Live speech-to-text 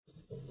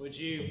Would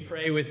you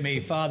pray with me?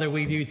 Father,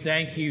 we do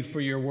thank you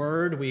for your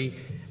word. We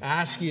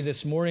ask you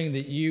this morning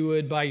that you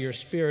would, by your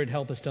Spirit,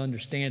 help us to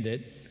understand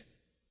it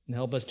and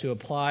help us to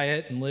apply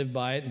it and live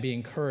by it and be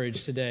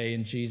encouraged today.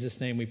 In Jesus'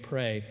 name we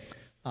pray.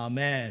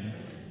 Amen.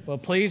 Well,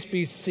 please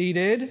be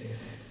seated.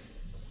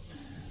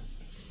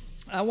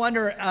 I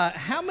wonder,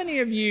 how many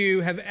of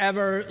you have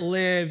ever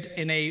lived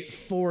in a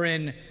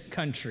foreign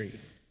country?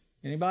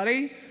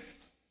 Anybody?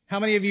 How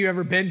many of you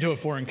ever been to a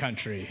foreign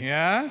country?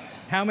 Yeah?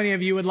 How many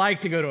of you would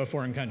like to go to a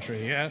foreign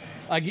country? Yeah?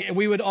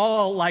 We would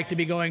all like to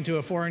be going to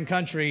a foreign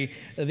country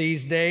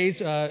these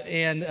days,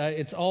 and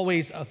it's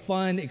always a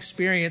fun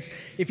experience.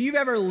 If you've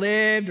ever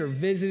lived or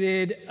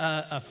visited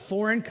a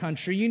foreign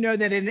country, you know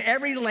that in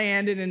every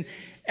land and in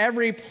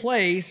every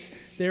place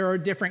there are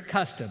different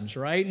customs,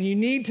 right? And you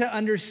need to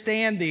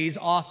understand these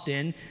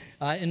often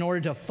in order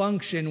to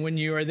function when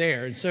you are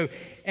there.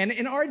 And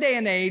in our day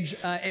and age,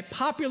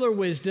 popular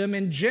wisdom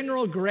and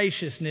general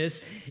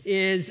graciousness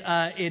is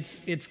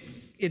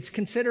it's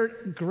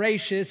considered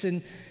gracious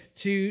and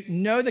to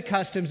know the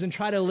customs and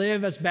try to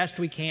live as best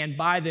we can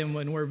by them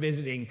when we're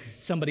visiting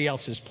somebody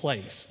else's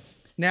place.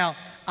 Now,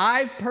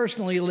 I've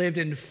personally lived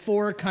in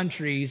 4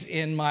 countries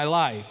in my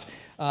life.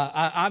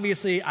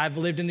 Obviously, I've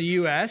lived in the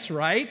U.S.,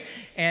 right?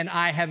 And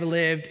I have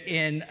lived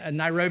in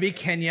Nairobi,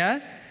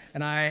 Kenya.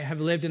 And I have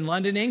lived in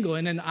London,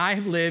 England, and I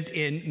have lived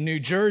in New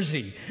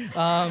Jersey.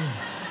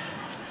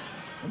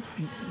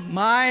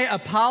 My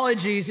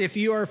apologies if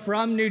you are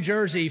from New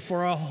Jersey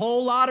for a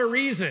whole lot of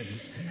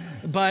reasons.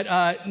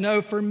 But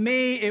no, for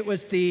me, it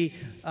was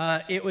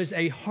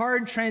a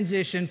hard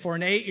transition for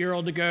an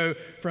 8-year-old to go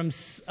from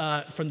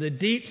the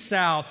deep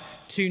south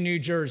to New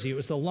Jersey. It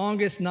was the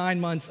longest 9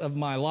 months of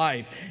my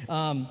life.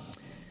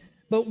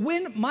 But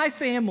when my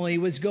family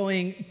was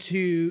going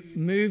to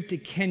move to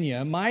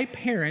Kenya, my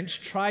parents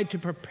tried to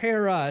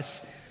prepare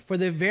us for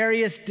the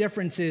various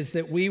differences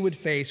that we would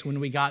face when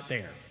we got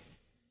there.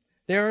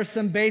 There are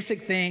some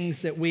basic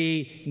things that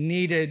we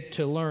needed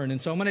to learn.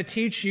 And so I'm going to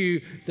teach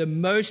you the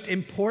most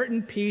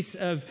important piece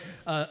of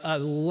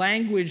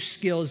language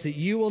skills that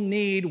you will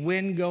need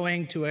when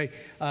going to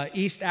a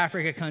East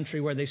Africa country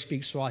where they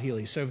speak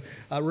Swahili. So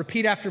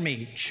repeat after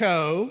me.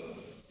 Cho,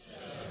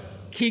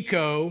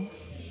 Kiko,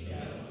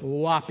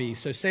 Wapi.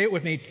 So say it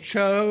with me.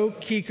 Cho,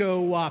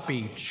 Kiko,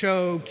 Wapi.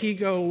 Cho,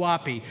 Kiko,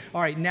 Wapi.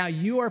 All right, now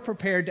you are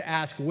prepared to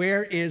ask,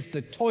 where is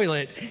the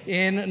toilet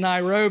in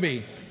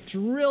Nairobi? It's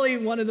really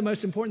one of the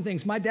most important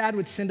things. My dad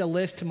would send a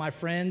list to my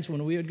friends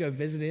when we would go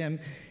visit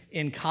him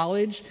in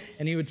college,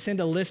 and he would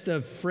send a list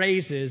of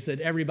phrases that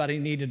everybody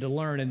needed to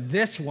learn, and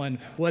this one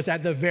was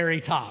at the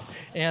very top,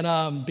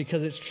 and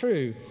because it's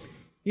true.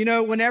 You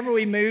know, whenever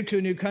we move to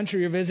a new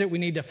country or visit, we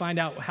need to find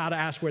out how to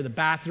ask where the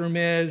bathroom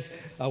is,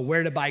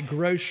 where to buy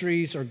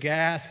groceries or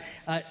gas.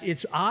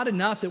 It's odd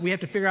enough that we have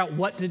to figure out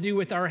what to do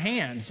with our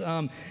hands.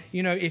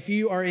 If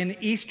you are in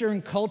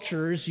Eastern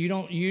cultures, you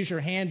don't use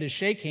your hand to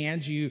shake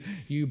hands,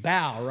 you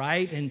bow,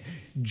 right? In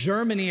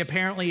Germany,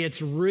 apparently,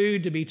 it's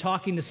rude to be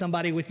talking to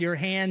somebody with your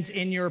hands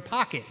in your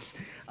pockets.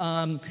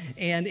 And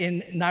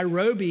in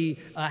Nairobi,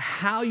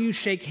 how you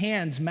shake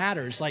hands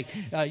matters. Like,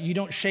 you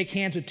don't shake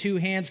hands with 2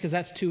 hands because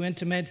that's too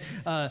intimate.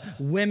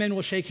 Women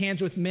will shake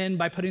hands with men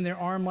by putting their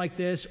arm like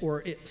this,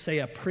 or say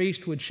a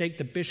priest would shake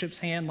the bishop's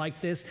hand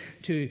like this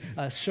to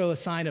show a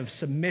sign of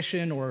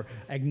submission or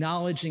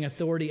acknowledging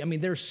authority. I mean,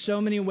 there's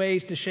so many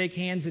ways to shake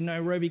hands in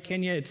Nairobi,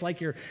 Kenya. It's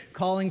like you're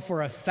calling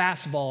for a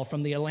fastball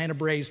from the Atlanta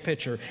Braves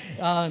pitcher.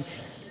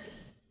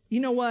 You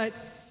know what?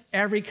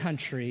 Every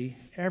country,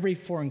 every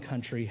foreign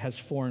country has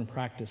foreign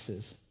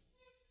practices.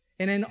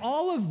 And in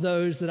all of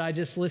those that I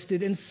just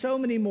listed, and so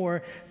many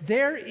more,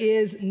 there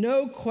is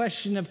no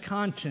question of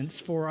conscience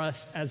for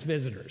us as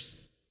visitors.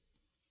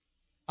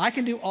 I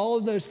can do all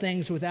of those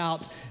things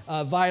without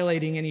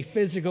violating any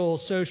physical,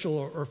 social,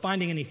 or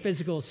finding any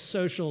physical,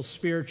 social,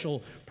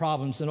 spiritual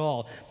problems at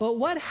all. But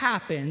what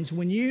happens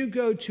when you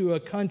go to a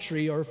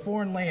country or a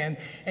foreign land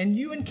and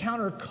you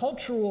encounter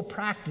cultural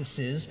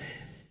practices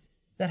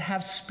that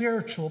have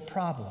spiritual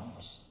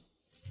problems?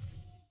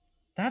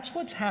 That's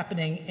what's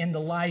happening in the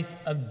life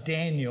of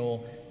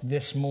Daniel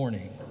this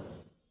morning.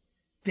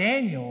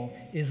 Daniel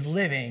is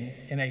living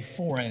in a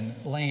foreign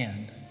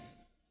land.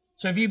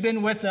 So if you've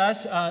been with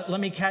us,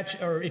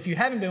 if you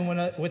haven't been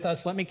with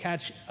us, let me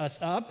catch us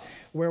up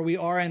where we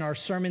are in our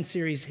sermon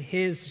series,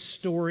 His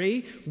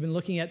Story. We've been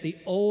looking at the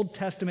Old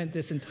Testament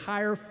this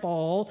entire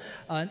fall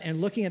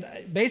and looking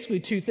at basically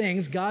 2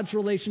 things, God's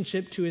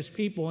relationship to His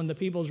people and the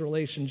people's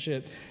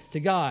relationship to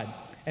God.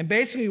 And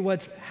basically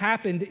what's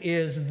happened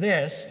is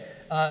this.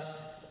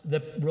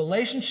 The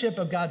relationship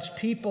of God's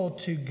people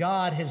to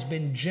God has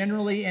been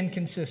generally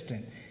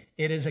inconsistent.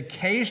 It is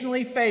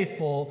occasionally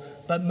faithful,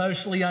 but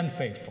mostly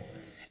unfaithful.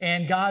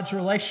 And God's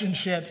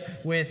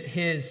relationship with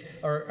His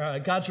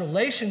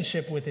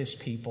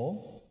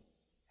people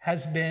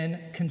has been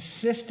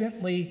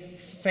consistently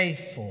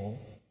faithful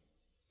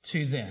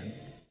to them.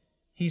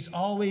 He's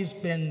always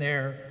been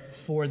there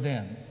for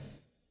them.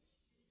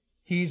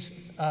 He's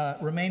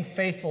remained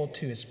faithful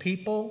to His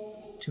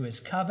people, to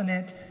His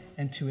covenant,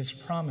 and to His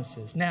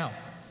promises. Now,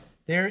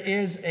 There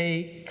is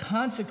a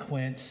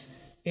consequence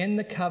in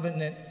the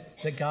covenant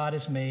that God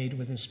has made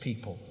with his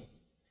people.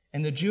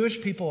 And the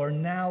Jewish people are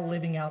now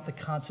living out the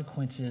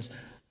consequences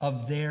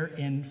of their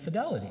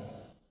infidelity.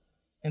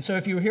 And so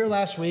if you were here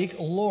last week,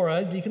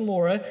 Deacon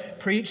Laura,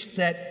 preached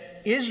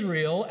that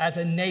Israel as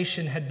a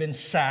nation had been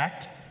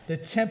sacked. The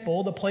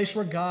temple, the place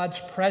where God's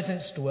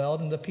presence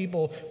dwelled and the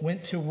people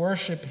went to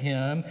worship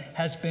him,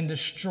 has been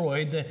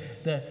destroyed.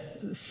 The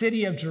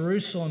city of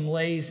Jerusalem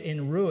lays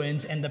in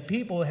ruins, and the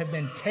people have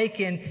been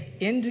taken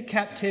into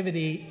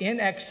captivity in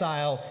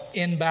exile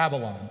in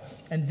Babylon.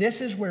 And this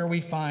is where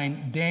we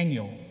find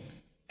Daniel.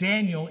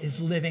 Daniel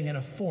is living in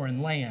a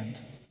foreign land.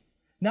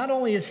 Not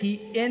only is he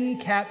in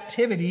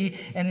captivity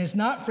and is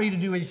not free to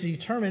do as he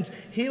determines,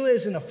 he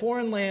lives in a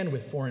foreign land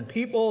with foreign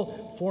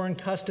people, foreign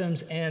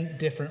customs, and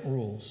different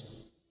rules.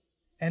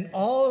 And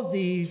all of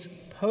these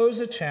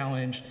pose a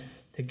challenge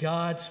to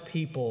God's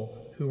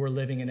people who are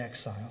living in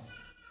exile.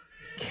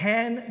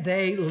 Can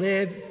they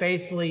live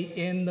faithfully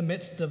in the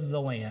midst of the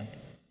land?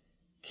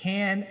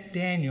 Can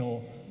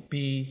Daniel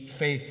be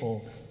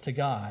faithful to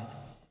God?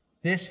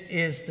 This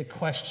is the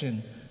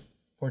question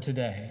for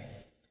today.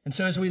 And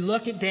so as we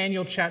look at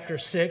Daniel chapter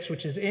 6,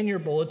 which is in your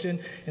bulletin,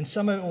 and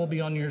some of it will be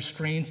on your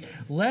screens,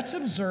 let's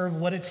observe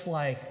what it's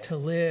like to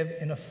live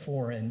in a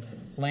foreign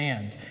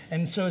land.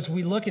 And so as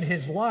we look at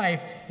his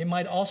life, it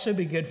might also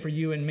be good for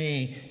you and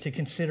me to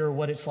consider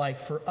what it's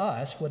like for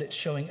us, what it's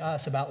showing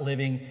us about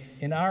living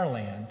in our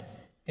land,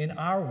 in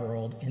our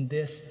world, in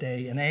this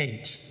day and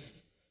age.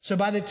 So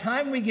by the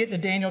time we get to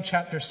Daniel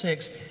chapter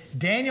 6,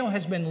 Daniel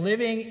has been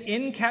living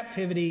in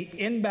captivity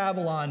in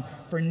Babylon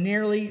for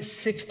nearly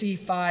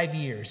 65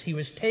 years. He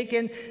was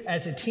taken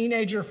as a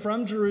teenager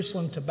from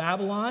Jerusalem to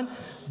Babylon.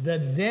 The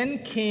then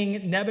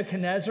king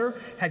Nebuchadnezzar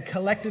had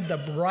collected the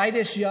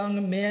brightest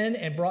young men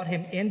and brought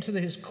him into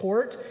his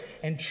court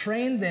and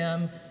trained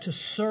them to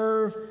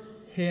serve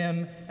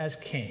him as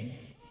king.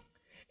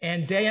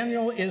 And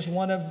Daniel is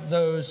one of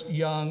those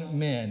young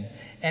men.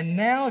 And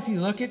now if you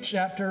look at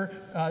chapter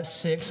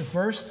 6,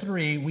 verse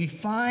 3, we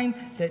find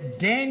that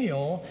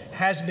Daniel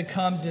has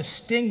become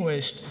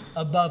distinguished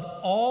above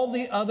all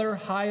the other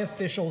high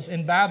officials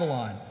in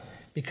Babylon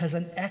because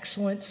an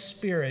excellent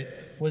spirit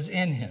was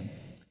in him.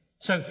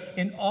 So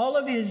in all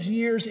of his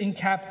years in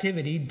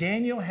captivity,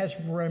 Daniel has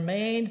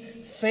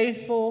remained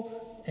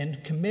faithful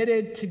and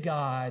committed to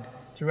God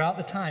throughout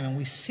the time. And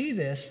we see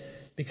this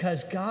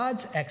because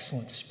God's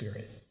excellent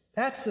spirit,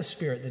 that's the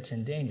spirit that's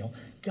in Daniel.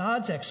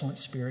 God's excellent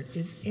spirit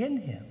is in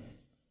him.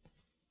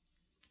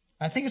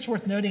 I think it's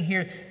worth noting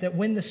here that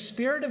when the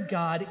Spirit of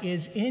God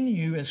is in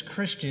you as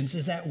Christians,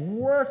 is at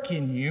work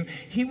in you,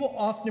 he will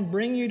often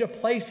bring you to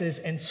places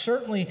and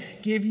certainly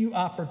give you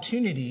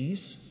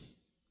opportunities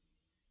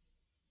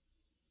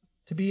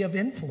to be of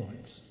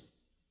influence.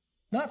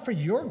 Not for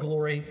your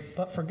glory,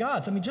 but for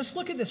God's. I mean, just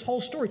look at this whole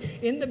story.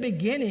 In the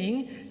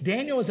beginning,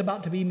 Daniel is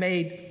about to be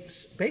made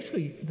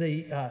basically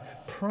the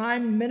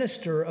prime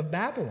minister of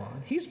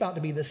Babylon. He's about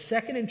to be the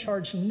second in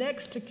charge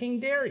next to King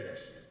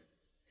Darius.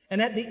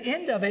 And at the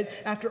end of it,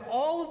 after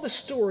all of the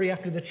story,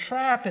 after the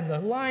trap and the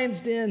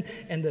lion's den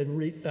and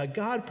the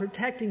God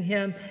protecting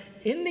him,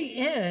 in the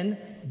end,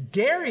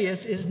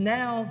 Darius is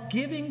now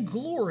giving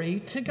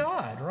glory to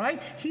God,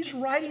 right? He's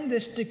writing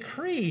this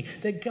decree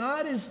that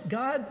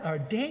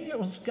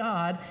Daniel's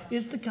God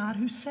is the God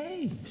who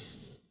saves.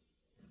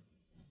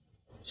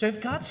 So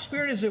if God's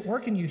Spirit is at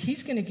work in you,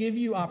 he's going to give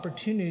you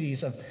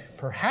opportunities of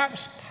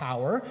perhaps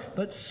power,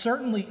 but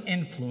certainly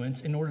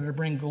influence in order to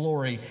bring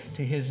glory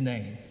to his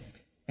name.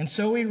 And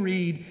so we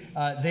read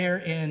there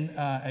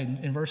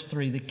in verse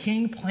 3, the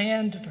king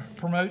planned to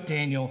promote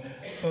Daniel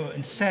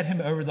and set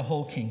him over the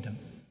whole kingdom,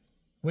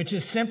 which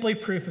is simply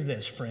proof of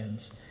this,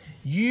 friends.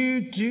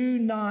 You do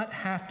not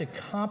have to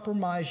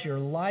compromise your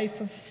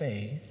life of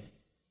faith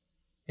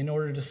in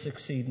order to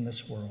succeed in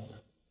this world.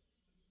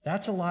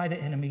 That's a lie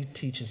the enemy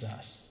teaches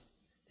us,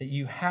 that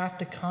you have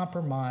to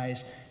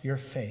compromise your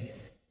faith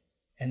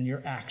and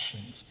your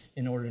actions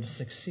in order to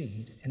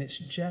succeed. And it's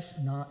just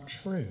not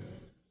true.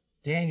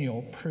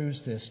 Daniel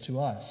proves this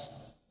to us.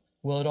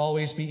 Will it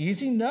always be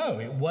easy? No,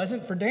 it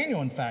wasn't for Daniel,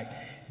 in fact.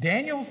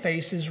 Daniel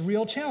faces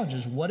real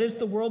challenges. What is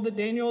the world that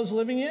Daniel is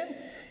living in?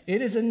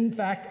 It is, in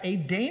fact, a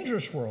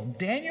dangerous world.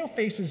 Daniel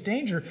faces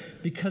danger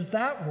because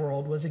that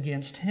world was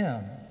against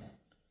him.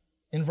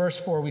 In verse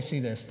 4, we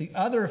see this. The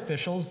other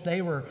officials,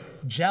 they were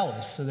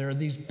jealous. So there are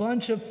these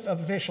bunch of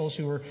officials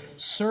who were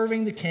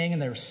serving the king,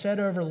 and they were set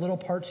over little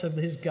parts of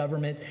his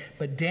government.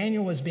 But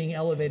Daniel was being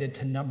elevated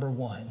to number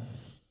one.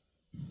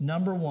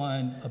 Number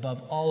one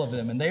above all of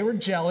them. And they were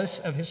jealous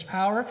of his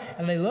power,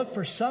 and they looked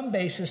for some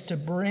basis to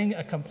bring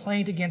a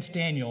complaint against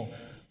Daniel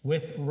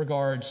with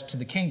regards to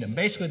the kingdom.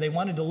 Basically, they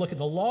wanted to look at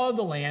the law of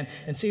the land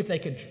and see if they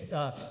could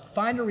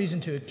find a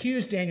reason to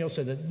accuse Daniel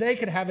so that they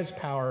could have his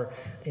power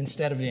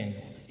instead of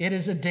Daniel. It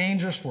is a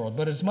dangerous world,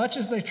 but as much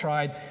as they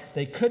tried,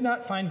 they could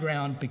not find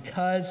ground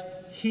because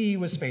he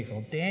was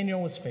faithful.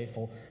 Daniel was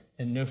faithful,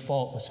 and no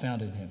fault was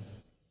found in him.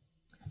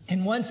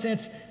 In one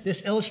sense,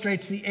 this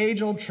illustrates the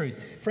age-old truth.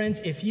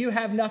 Friends, if you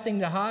have nothing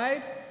to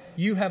hide,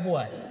 you have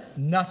what?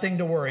 Nothing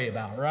to worry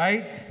about,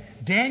 right?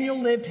 Daniel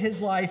lived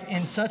his life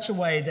in such a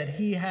way that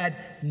he had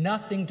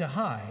nothing to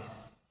hide,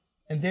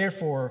 and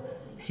therefore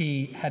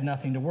he had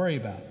nothing to worry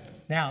about.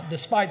 Now,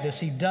 despite this,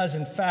 he does,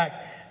 in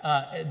fact,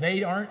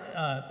 they aren't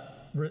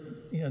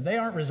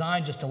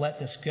resigned just to let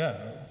this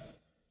go.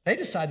 They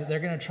decide that they're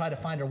going to try to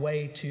find a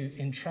way to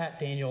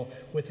entrap Daniel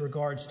with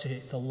regards to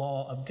the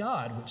law of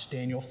God, which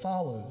Daniel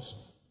follows.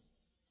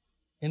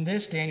 In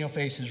this, Daniel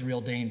faces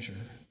real danger.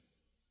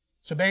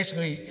 So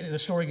basically, the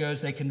story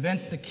goes, they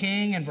convinced the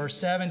king in verse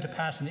 7 to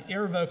pass an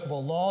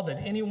irrevocable law that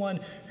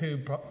anyone who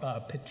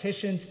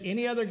petitions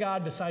any other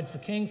god besides the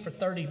king for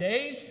 30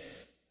 days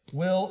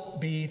will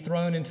be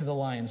thrown into the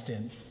lion's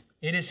den.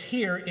 It is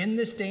here, in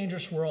this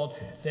dangerous world,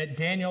 that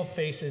Daniel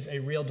faces a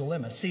real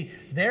dilemma. See,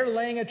 they're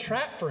laying a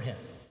trap for him.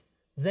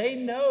 They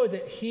know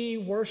that he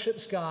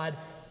worships God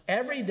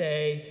every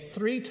day,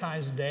 3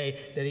 times a day,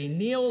 that he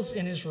kneels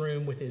in his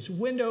room with his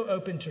window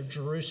open to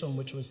Jerusalem,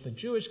 which was the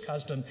Jewish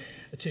custom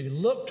to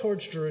look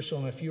towards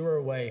Jerusalem if you were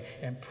away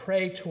and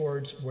pray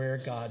towards where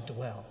God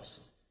dwells.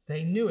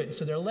 They knew it,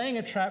 so they're laying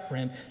a trap for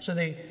him. So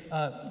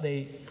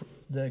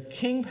the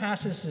king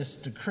passes this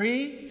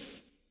decree,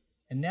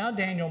 and now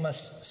Daniel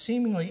must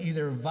seemingly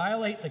either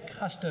violate the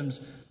customs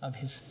of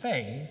his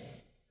faith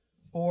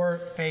or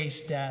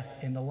face death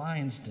in the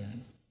lion's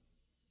den.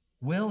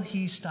 Will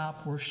he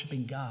stop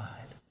worshiping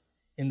God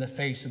in the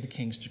face of the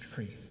king's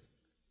decree?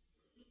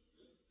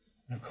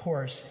 And of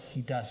course,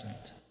 he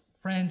doesn't.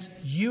 Friends,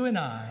 you and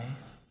I,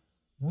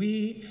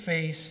 we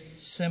face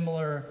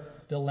similar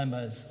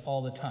dilemmas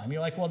all the time.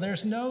 You're like, well,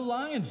 there's no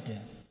lion's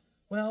den.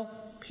 Well,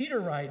 Peter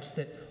writes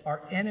that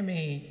our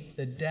enemy,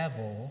 the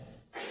devil,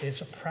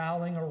 is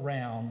prowling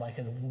around like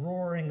a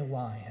roaring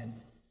lion,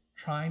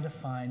 trying to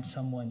find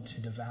someone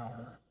to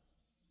devour.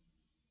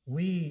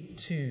 We,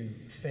 too,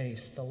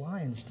 face the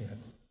lion's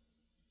den.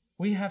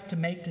 We have to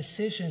make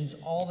decisions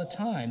all the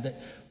time that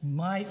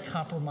might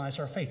compromise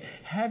our faith.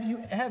 Have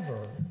you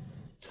ever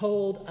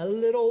told a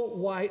little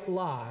white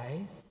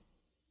lie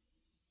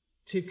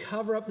to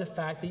cover up the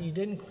fact that you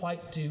didn't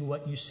quite do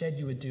what you said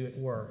you would do at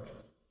work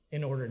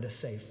in order to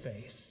save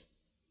face?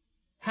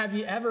 Have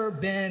you ever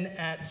been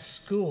at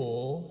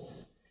school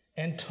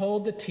and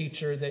told the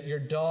teacher that your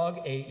dog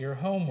ate your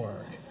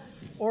homework?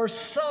 Or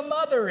some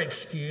other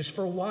excuse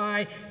for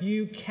why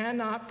you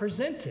cannot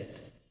present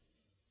it,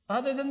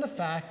 other than the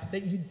fact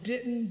that you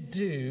didn't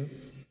do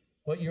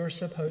what you're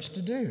supposed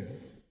to do?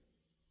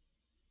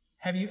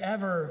 Have you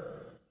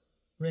ever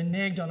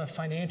reneged on a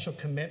financial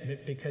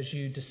commitment because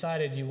you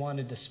decided you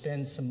wanted to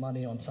spend some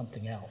money on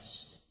something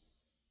else?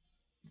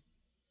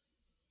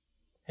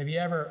 Have you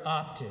ever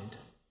opted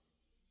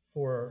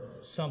for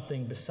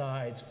something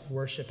besides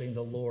worshiping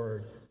the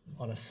Lord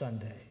on a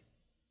Sunday?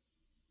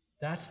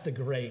 That's the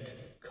great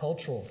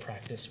cultural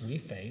practice we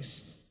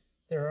face.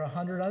 There are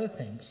 100 other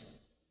things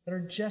that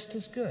are just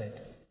as good.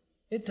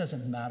 It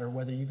doesn't matter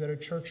whether you go to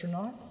church or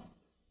not.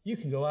 You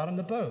can go out on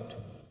the boat.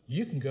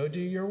 You can go do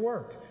your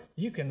work.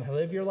 You can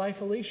live your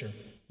life of leisure.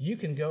 You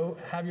can go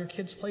have your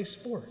kids play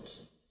sports.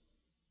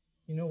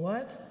 You know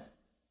what?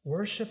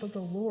 Worship of the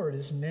Lord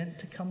is meant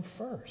to come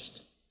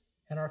first.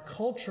 And our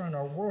culture and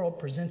our world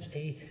presents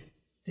a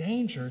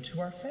danger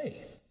to our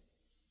faith.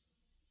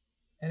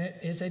 And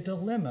it is a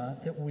dilemma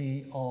that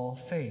we all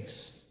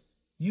face.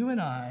 You and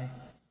I,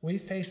 we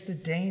face the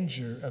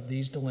danger of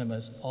these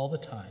dilemmas all the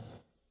time.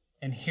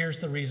 And here's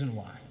the reason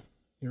why.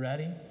 You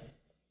ready?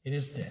 It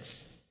is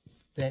this,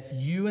 that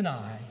you and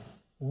I,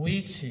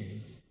 we too,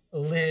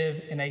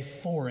 live in a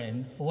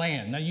foreign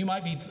land. Now, you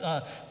might be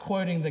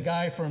quoting the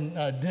guy from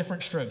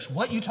Different Strokes.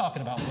 What are you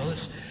talking about,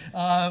 Willis?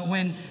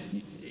 When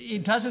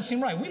it doesn't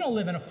seem right. We don't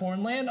live in a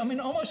foreign land. I mean,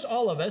 almost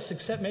all of us,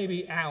 except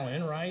maybe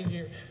Alan, right?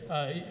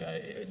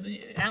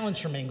 Alan's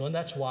from England,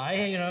 that's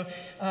why.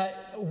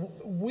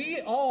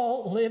 We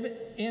all live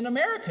in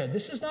America.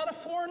 This is not a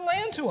foreign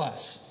land to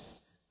us.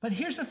 But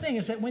here's the thing,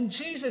 is that when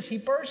Jesus, he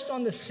burst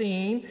on the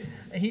scene,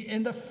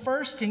 the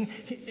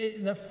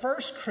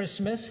first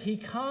Christmas, he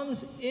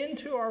comes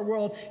into our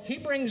world. He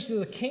brings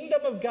the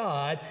kingdom of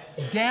God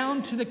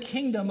down to the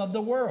kingdom of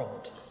the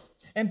world.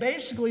 And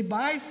basically,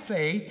 by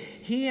faith,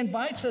 he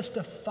invites us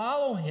to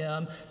follow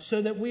him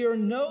so that we are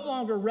no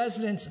longer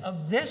residents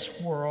of this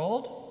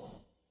world,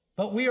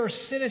 but we are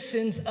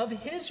citizens of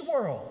his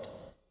world.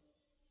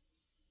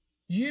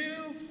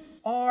 You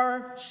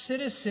are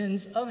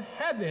citizens of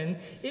heaven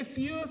if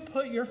you have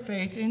put your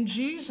faith in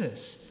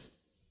Jesus.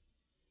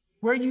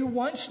 Where you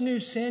once knew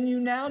sin, you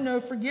now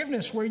know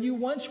forgiveness. Where you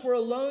once were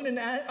alone and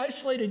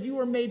isolated, you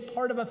are made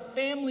part of a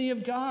family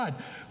of God.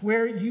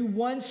 Where you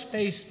once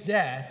faced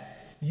death,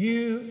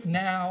 you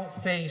now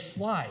face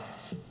life.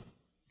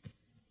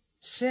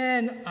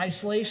 Sin,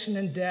 isolation,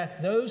 and death,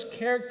 those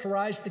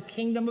characterize the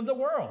kingdom of the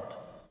world.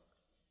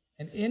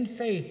 And in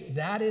faith,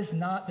 that is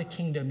not the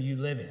kingdom you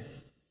live in.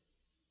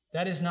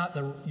 That is not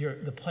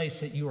the place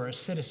that you are a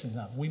citizen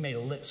of. We may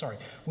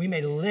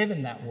live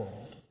in that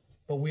world,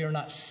 but we are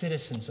not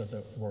citizens of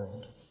the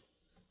world.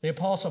 The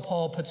Apostle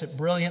Paul puts it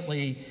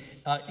brilliantly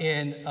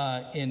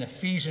in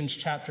Ephesians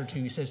chapter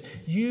 2. He says,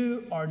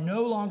 "You are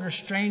no longer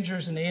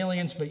strangers and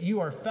aliens, but you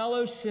are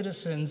fellow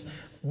citizens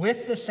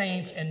with the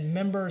saints and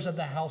members of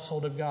the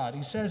household of God."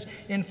 He says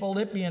in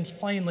Philippians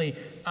plainly,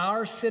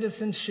 our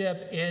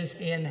citizenship is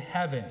in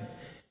heaven.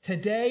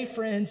 Today,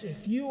 friends,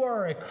 if you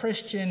are a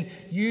Christian,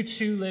 you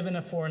too live in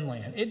a foreign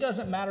land. It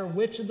doesn't matter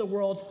which of the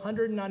world's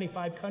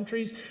 195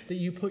 countries that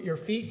you put your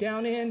feet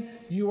down in,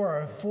 you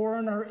are a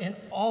foreigner in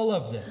all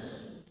of them.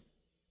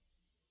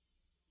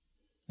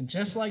 And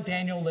just like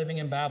Daniel living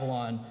in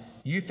Babylon,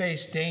 you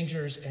face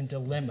dangers and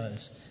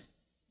dilemmas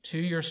to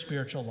your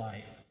spiritual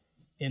life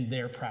in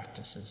their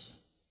practices.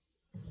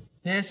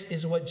 This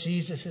is what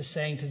Jesus is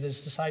saying to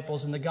his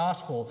disciples in the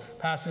gospel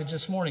passage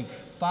this morning.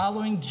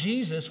 Following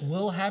Jesus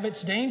will have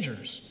its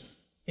dangers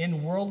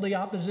in worldly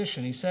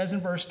opposition. He says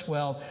in verse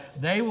 12,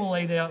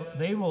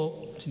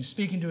 he's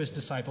speaking to his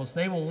disciples,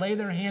 they will lay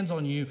their hands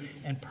on you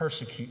and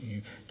persecute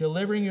you,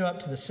 delivering you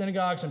up to the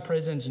synagogues and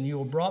prisons, and you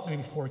will be brought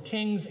before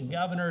kings and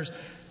governors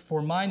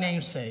for my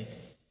name's sake.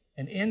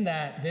 And in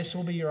that, this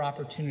will be your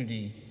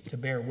opportunity to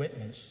bear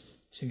witness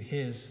to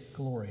his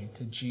glory,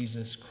 to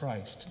Jesus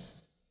Christ.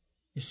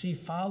 You see,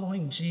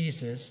 following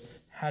Jesus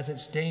has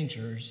its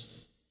dangers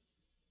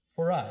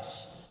for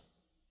us.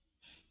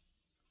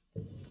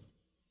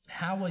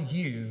 How will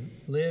you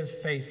live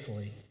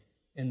faithfully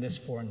in this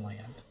foreign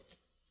land?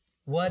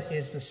 What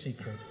is the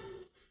secret?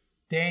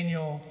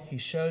 Daniel, he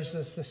shows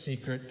us the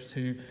secret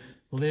to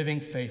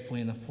living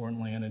faithfully in the foreign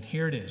land. And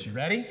here it is. You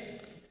ready?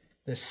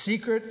 The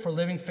secret for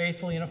living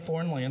faithfully in a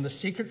foreign land, the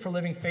secret for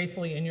living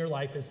faithfully in your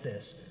life is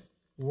this: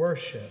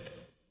 worship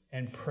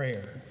and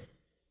prayer.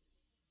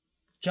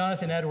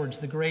 Jonathan Edwards,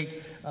 the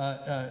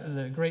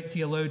great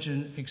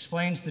theologian,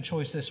 explains the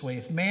choice this way: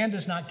 if man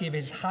does not give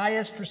his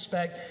highest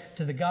respect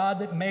to the God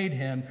that made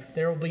him,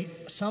 there will be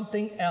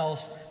something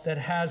else that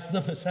has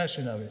the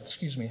possession of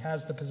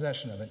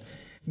it.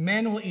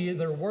 Men will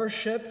either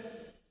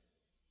worship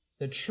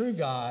the true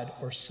God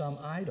or some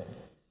idol.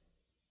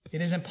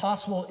 It is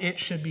impossible it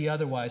should be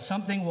otherwise.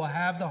 Something will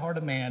have the heart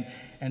of man,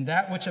 and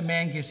that which a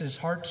man gives his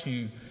heart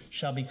to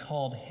shall be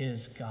called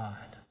his God.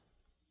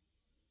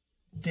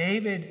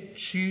 David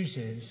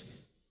chooses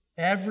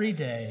every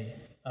day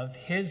of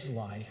his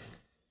life,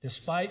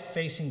 despite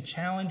facing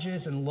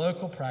challenges and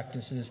local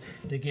practices,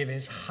 to give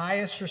his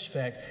highest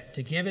respect,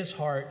 to give his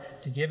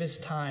heart, to give his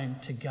time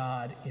to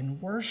God in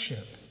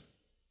worship.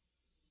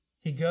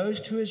 He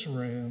goes to his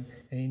room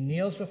and he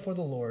kneels before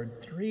the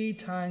Lord 3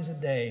 times a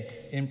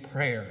day in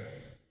prayer.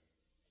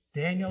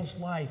 Daniel's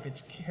life,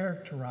 it's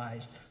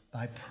characterized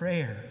by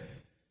prayer.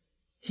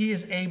 He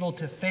is able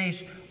to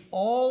face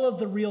all of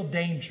the real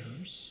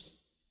dangers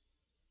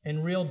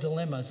and real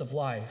dilemmas of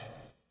life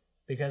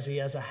because he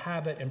has a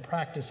habit and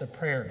practice of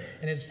prayer.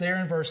 And it's there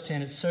in verse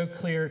 10. It's so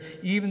clear.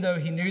 Even though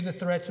he knew the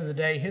threats of the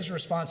day, his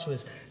response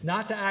was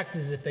not to act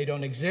as if they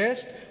don't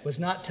exist, was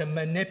not to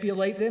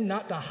manipulate them,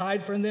 not to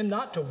hide from them,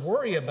 not to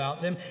worry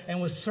about them, and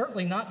was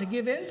certainly not to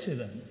give in to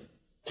them.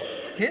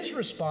 His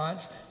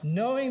response,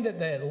 knowing that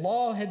the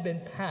law had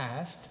been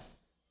passed,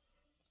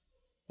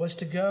 was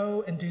to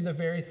go and do the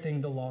very thing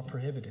the law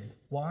prohibited.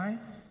 Why?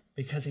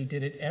 Because he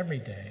did it every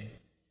day,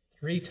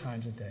 3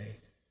 times a day,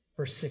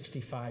 for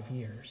 65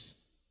 years.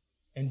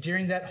 And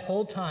during that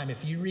whole time,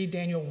 if you read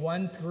Daniel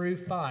 1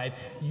 through 5,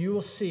 you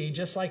will see,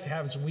 just like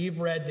as we've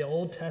read the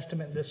Old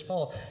Testament this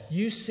fall,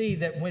 you see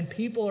that when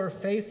people are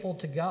faithful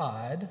to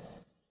God,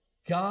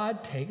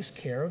 God takes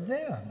care of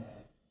them.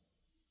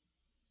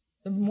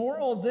 The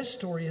moral of this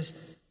story is,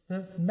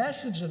 the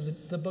message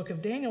of the book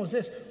of Daniel is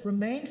this: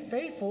 remain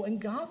faithful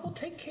and God will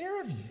take care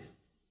of you.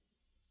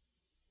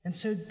 And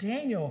so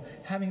Daniel,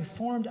 having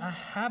formed a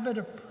habit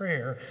of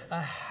prayer,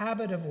 a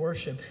habit of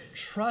worship,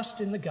 trust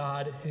in the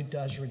God who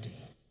does redeem.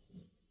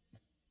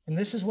 And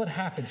this is what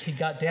happens. He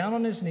got down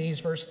on his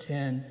knees, verse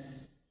 10,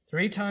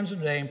 3 times a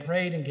day and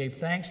prayed and gave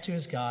thanks to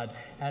his God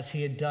as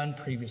he had done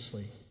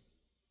previously.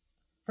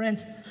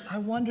 Friends, I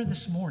wonder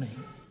this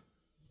morning,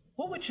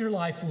 what would your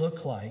life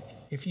look like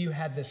if you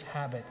had this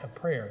habit of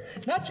prayer?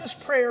 Not just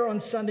prayer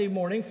on Sunday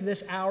morning for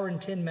this hour and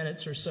 10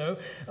 minutes or so,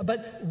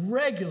 but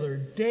regular,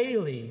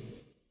 daily,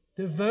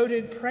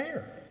 devoted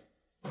prayer.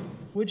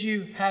 Would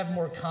you have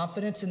more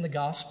confidence in the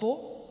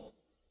gospel?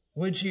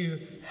 Would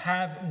you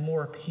have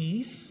more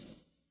peace?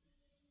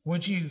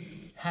 Would you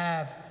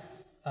have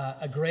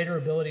a greater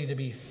ability to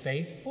be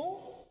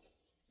faithful?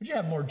 Would you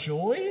have more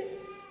joy?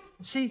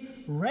 See,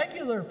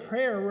 regular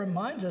prayer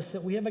reminds us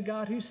that we have a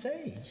God who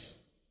saves.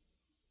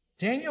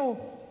 Daniel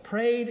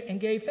prayed and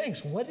gave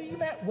thanks. What do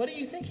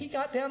you think he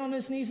got down on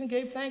his knees and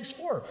gave thanks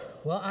for?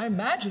 Well, I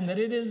imagine that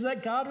it is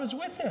that God was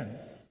with him.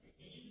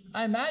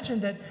 I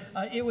imagine that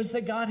it was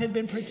that God had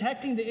been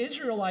protecting the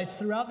Israelites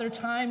throughout their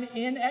time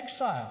in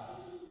exile.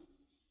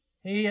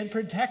 He had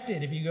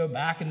protected, if you go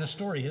back in the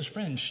story, his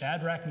friends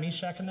Shadrach,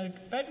 Meshach, and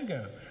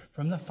Abednego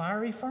from the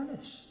fiery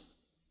furnace.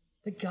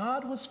 That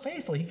God was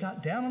faithful. He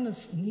got down on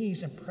his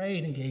knees and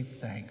prayed and gave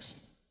thanks.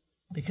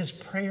 Because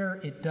prayer,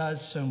 it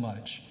does so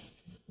much.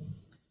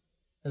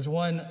 As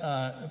one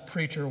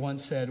preacher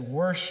once said,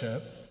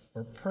 worship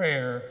or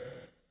prayer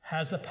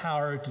has the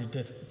power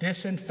to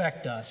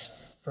disinfect us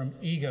from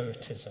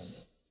egotism.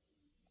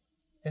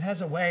 It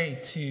has a way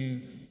to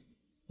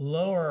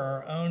lower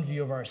our own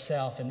view of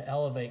ourselves and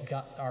elevate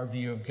our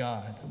view of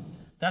God.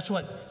 That's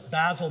what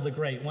Basil the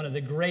Great, one of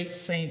the great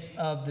saints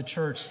of the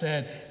church,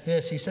 said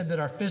this. He said that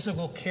our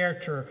physical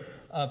character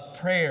of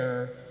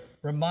prayer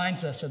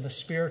reminds us of the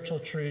spiritual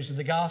truths of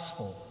the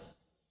gospel.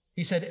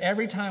 He said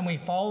every time we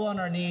fall on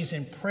our knees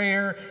in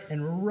prayer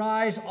and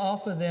rise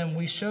off of them,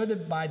 we show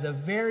that by the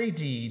very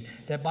deed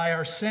that by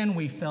our sin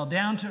we fell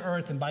down to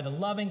earth, and by the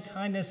loving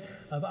kindness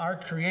of our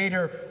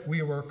Creator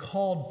we were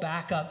called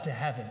back up to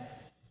heaven.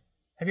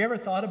 Have you ever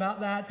thought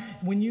about that?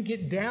 When you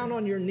get down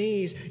on your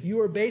knees,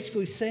 you are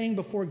basically saying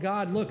before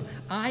God, look,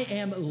 I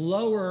am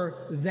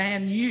lower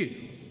than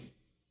you.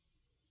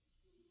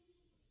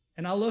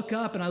 And I look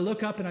up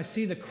and I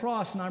see the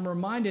cross, and I'm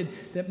reminded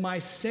that my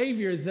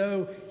Savior,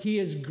 though he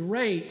is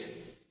great,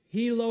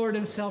 he lowered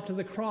himself to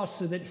the cross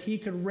so that he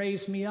could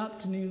raise me up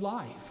to new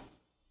life.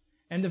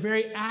 And the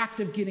very act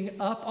of getting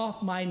up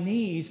off my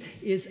knees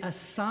is a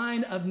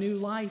sign of new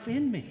life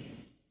in me.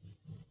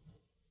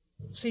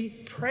 See,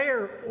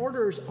 prayer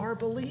orders our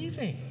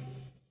believing.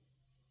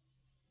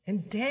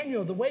 And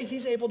Daniel, the way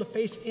he's able to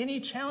face any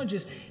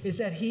challenges is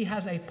that he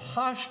has a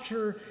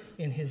posture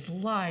in his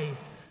life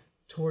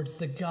towards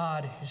the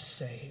God who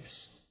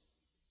saves.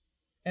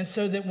 And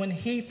so that when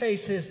he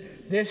faces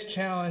this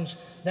challenge,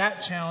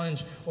 that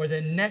challenge, or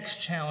the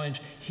next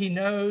challenge, he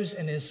knows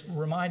and is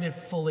reminded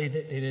fully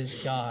that it is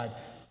God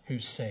who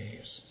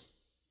saves.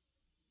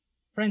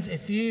 Friends,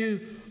 if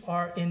you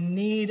are in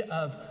need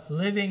of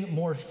living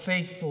more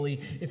faithfully,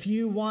 if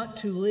you want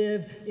to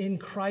live in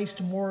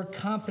Christ more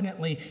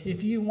confidently,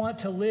 if you want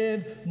to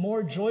live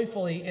more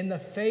joyfully in the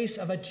face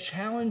of a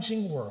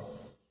challenging world,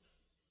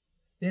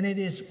 then it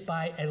is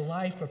by a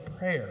life of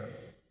prayer,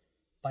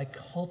 by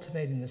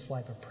cultivating this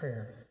life of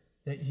prayer,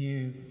 that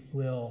you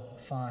will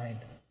find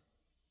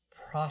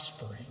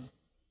prospering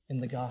in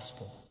the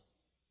gospel.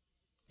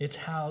 It's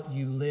how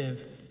you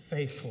live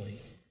faithfully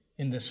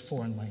in this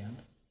foreign land.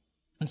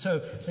 And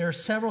so there are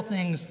several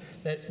things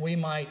that we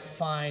might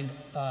find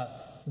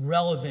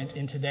relevant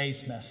in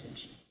today's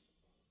message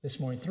this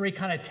morning. Three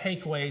kind of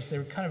takeaways.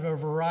 There are kind of a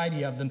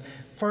variety of them.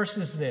 First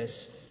is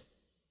this.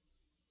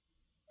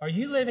 Are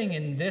you living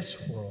in this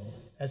world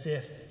as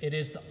if it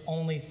is the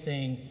only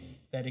thing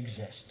that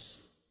exists?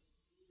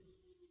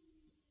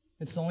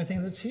 It's the only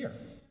thing that's here.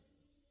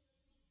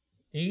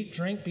 Eat,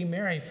 drink, be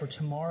merry, for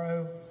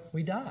tomorrow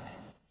we die.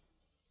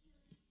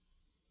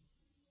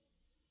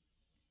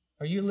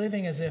 Are you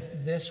living as if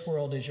this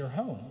world is your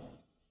home?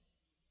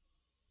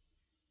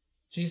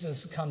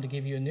 Jesus has come to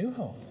give you a new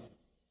home.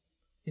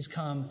 He's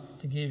come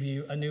to give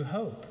you a new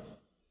hope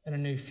and a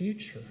new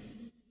future.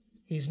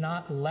 He's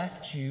not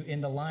left you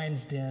in the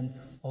lion's den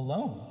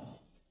alone,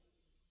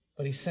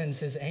 but he sends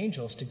his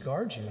angels to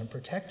guard you and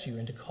protect you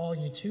and to call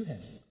you to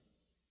him.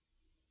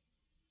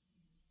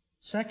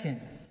 Second,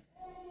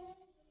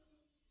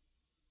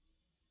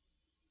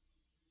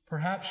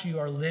 perhaps you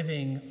are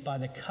living by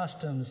the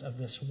customs of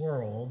this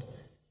world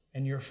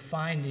and you're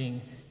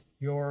finding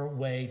your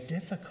way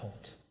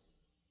difficult.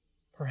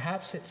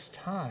 Perhaps it's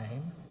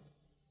time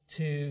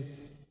to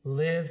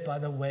live by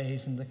the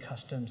ways and the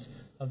customs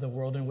of the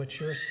world in which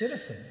you're a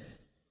citizen,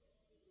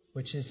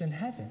 which is in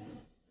heaven.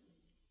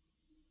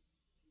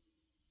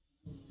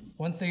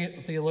 One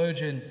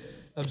theologian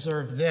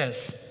observed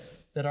this,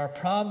 that our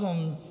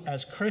problem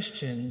as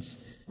Christians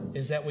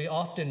is that we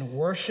often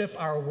worship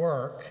our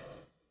work,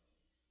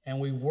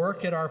 and we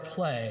work at our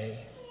play,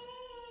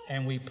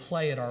 and we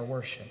play at our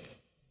worship.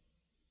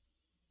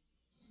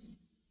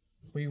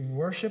 We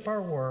worship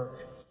our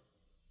work,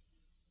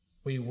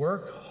 we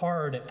work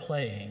hard at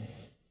playing,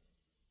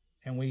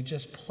 and we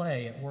just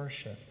play at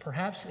worship.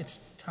 Perhaps it's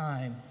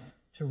time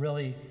to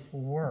really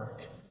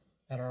work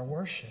at our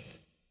worship,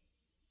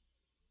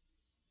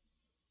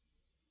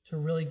 to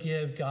really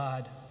give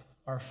God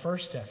our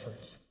first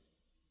efforts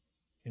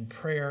in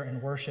prayer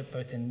and worship,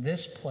 both in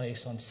this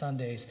place on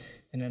Sundays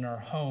and in our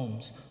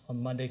homes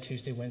on Monday,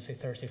 Tuesday, Wednesday,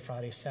 Thursday,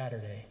 Friday,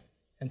 Saturday,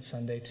 and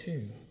Sunday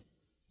too.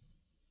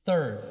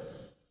 Third,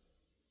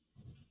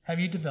 have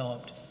you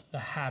developed the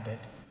habit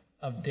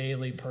of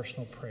daily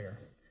personal prayer?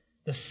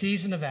 The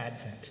season of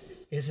Advent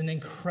is an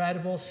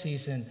incredible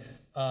season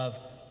of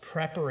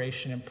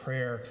preparation and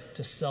prayer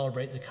to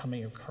celebrate the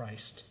coming of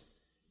Christ.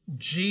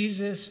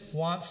 Jesus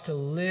wants to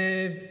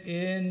live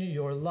in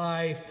your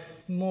life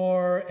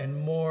more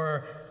and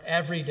more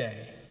every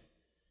day.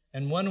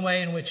 And one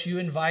way in which you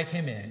invite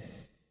him in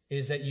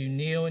is that you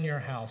kneel in your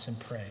house and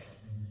pray.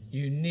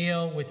 You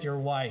kneel with your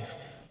wife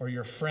or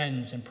your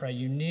friends and pray.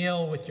 You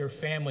kneel with your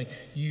family.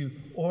 You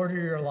order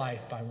your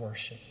life by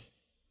worship.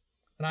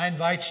 And I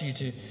invite you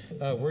to,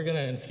 we're going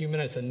to in a few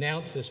minutes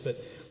announce this,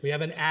 but we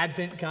have an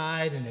Advent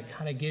guide, and it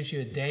kind of gives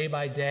you a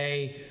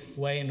day-by-day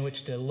way in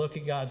which to look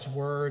at God's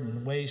Word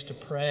and ways to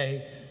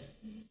pray.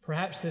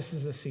 Perhaps this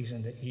is the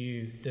season that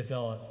you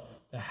develop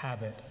the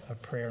habit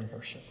of prayer and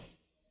worship.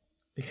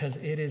 Because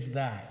it is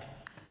that.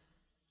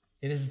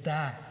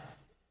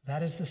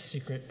 That is the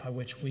secret by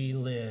which we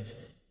live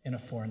in a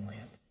foreign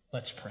land.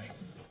 Let's pray.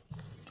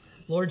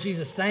 Lord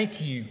Jesus,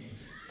 thank you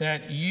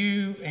that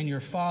you and your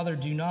Father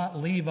do not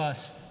leave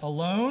us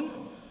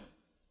alone,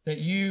 that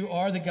you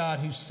are the God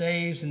who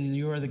saves and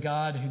you are the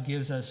God who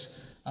gives us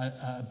an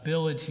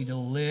ability to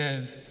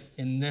live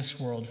in this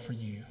world for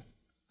you.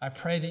 I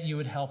pray that you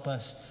would help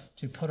us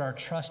to put our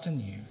trust in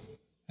you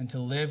and to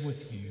live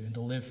with you and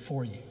to live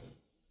for you,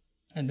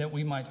 and that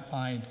we might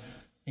find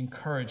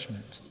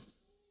encouragement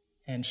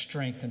and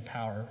strength and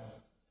power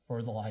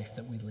for the life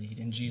that we lead.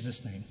 In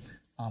Jesus' name,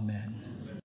 amen.